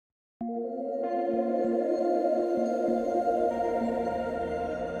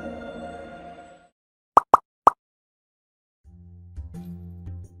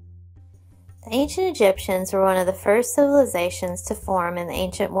The ancient Egyptians were one of the first civilizations to form in the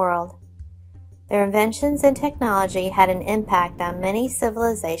ancient world. Their inventions and technology had an impact on many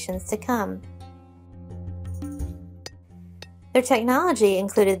civilizations to come. Their technology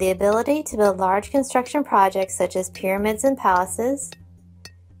included the ability to build large construction projects such as pyramids and palaces,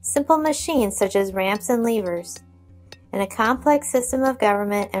 simple machines such as ramps and levers, and a complex system of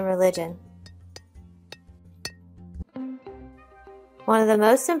government and religion. One of the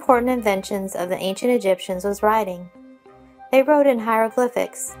most important inventions of the ancient Egyptians was writing. They wrote in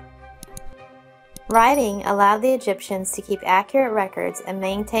hieroglyphics. Writing allowed the Egyptians to keep accurate records and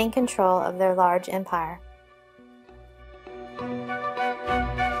maintain control of their large empire.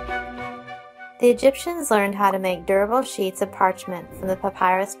 The Egyptians learned how to make durable sheets of parchment from the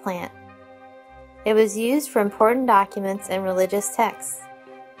papyrus plant. It was used for important documents and religious texts.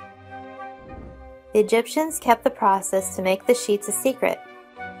 The Egyptians kept the process to make the sheets a secret,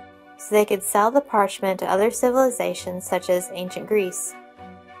 so they could sell the parchment to other civilizations such as ancient Greece.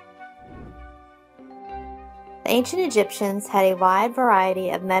 The ancient Egyptians had a wide variety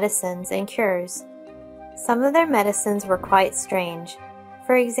of medicines and cures. Some of their medicines were quite strange.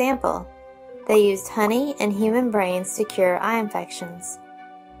 For example, they used honey and human brains to cure eye infections.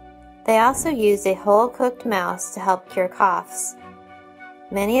 They also used a whole-cooked mouse to help cure coughs.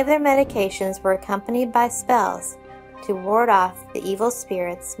 Many of their medications were accompanied by spells to ward off the evil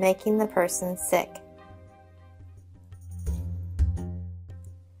spirits making the person sick.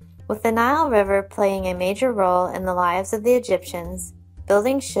 With the Nile River playing a major role in the lives of the Egyptians,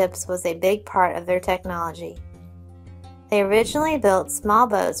 building ships was a big part of their technology. They originally built small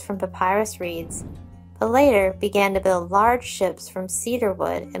boats from papyrus reeds, but later began to build large ships from cedar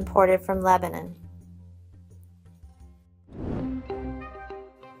wood imported from Lebanon.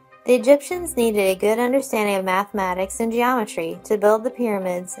 The Egyptians needed a good understanding of mathematics and geometry to build the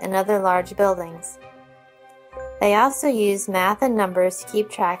pyramids and other large buildings. They also used math and numbers to keep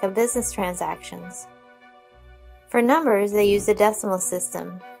track of business transactions. For numbers, they used a decimal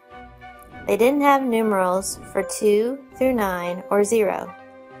system. They didn't have numerals for 2 through 9 or 0.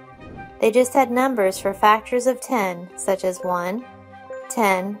 They just had numbers for factors of 10, such as 1,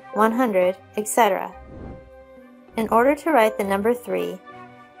 10, 100, etc. In order to write the number 3,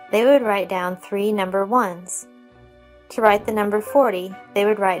 they would write down 3 number 1s. To write the number 40, they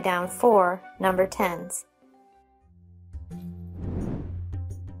would write down 4 number 10s.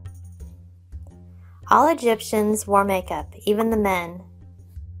 All Egyptians wore makeup, even the men.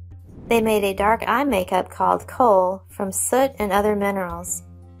 They made a dark eye makeup called kohl from soot and other minerals.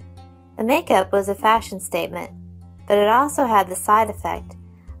 The makeup was a fashion statement, but it also had the side effect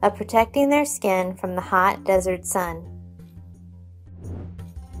of protecting their skin from the hot desert sun.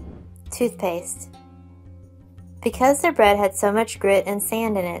 Toothpaste. Because their bread had so much grit and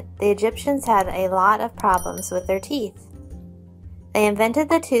sand in it, the Egyptians had a lot of problems with their teeth. They invented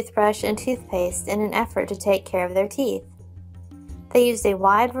the toothbrush and toothpaste in an effort to take care of their teeth. They used a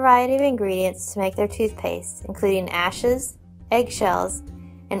wide variety of ingredients to make their toothpaste, including ashes, eggshells,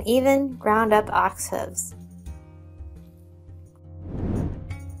 and even ground-up ox hooves.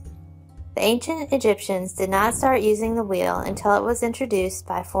 The ancient Egyptians did not start using the wheel until it was introduced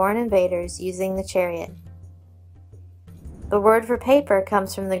by foreign invaders using the chariot. The word for paper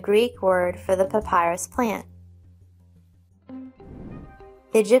comes from the Greek word for the papyrus plant.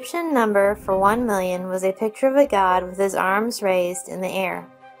 The Egyptian number for 1 million was a picture of a god with his arms raised in the air.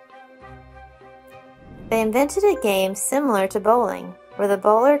 They invented a game similar to bowling, where the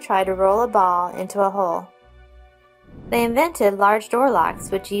bowler tried to roll a ball into a hole. They invented large door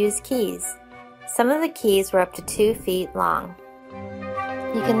locks which used keys. Some of the keys were up to 2 feet long.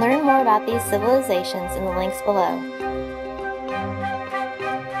 You can learn more about these civilizations in the links below.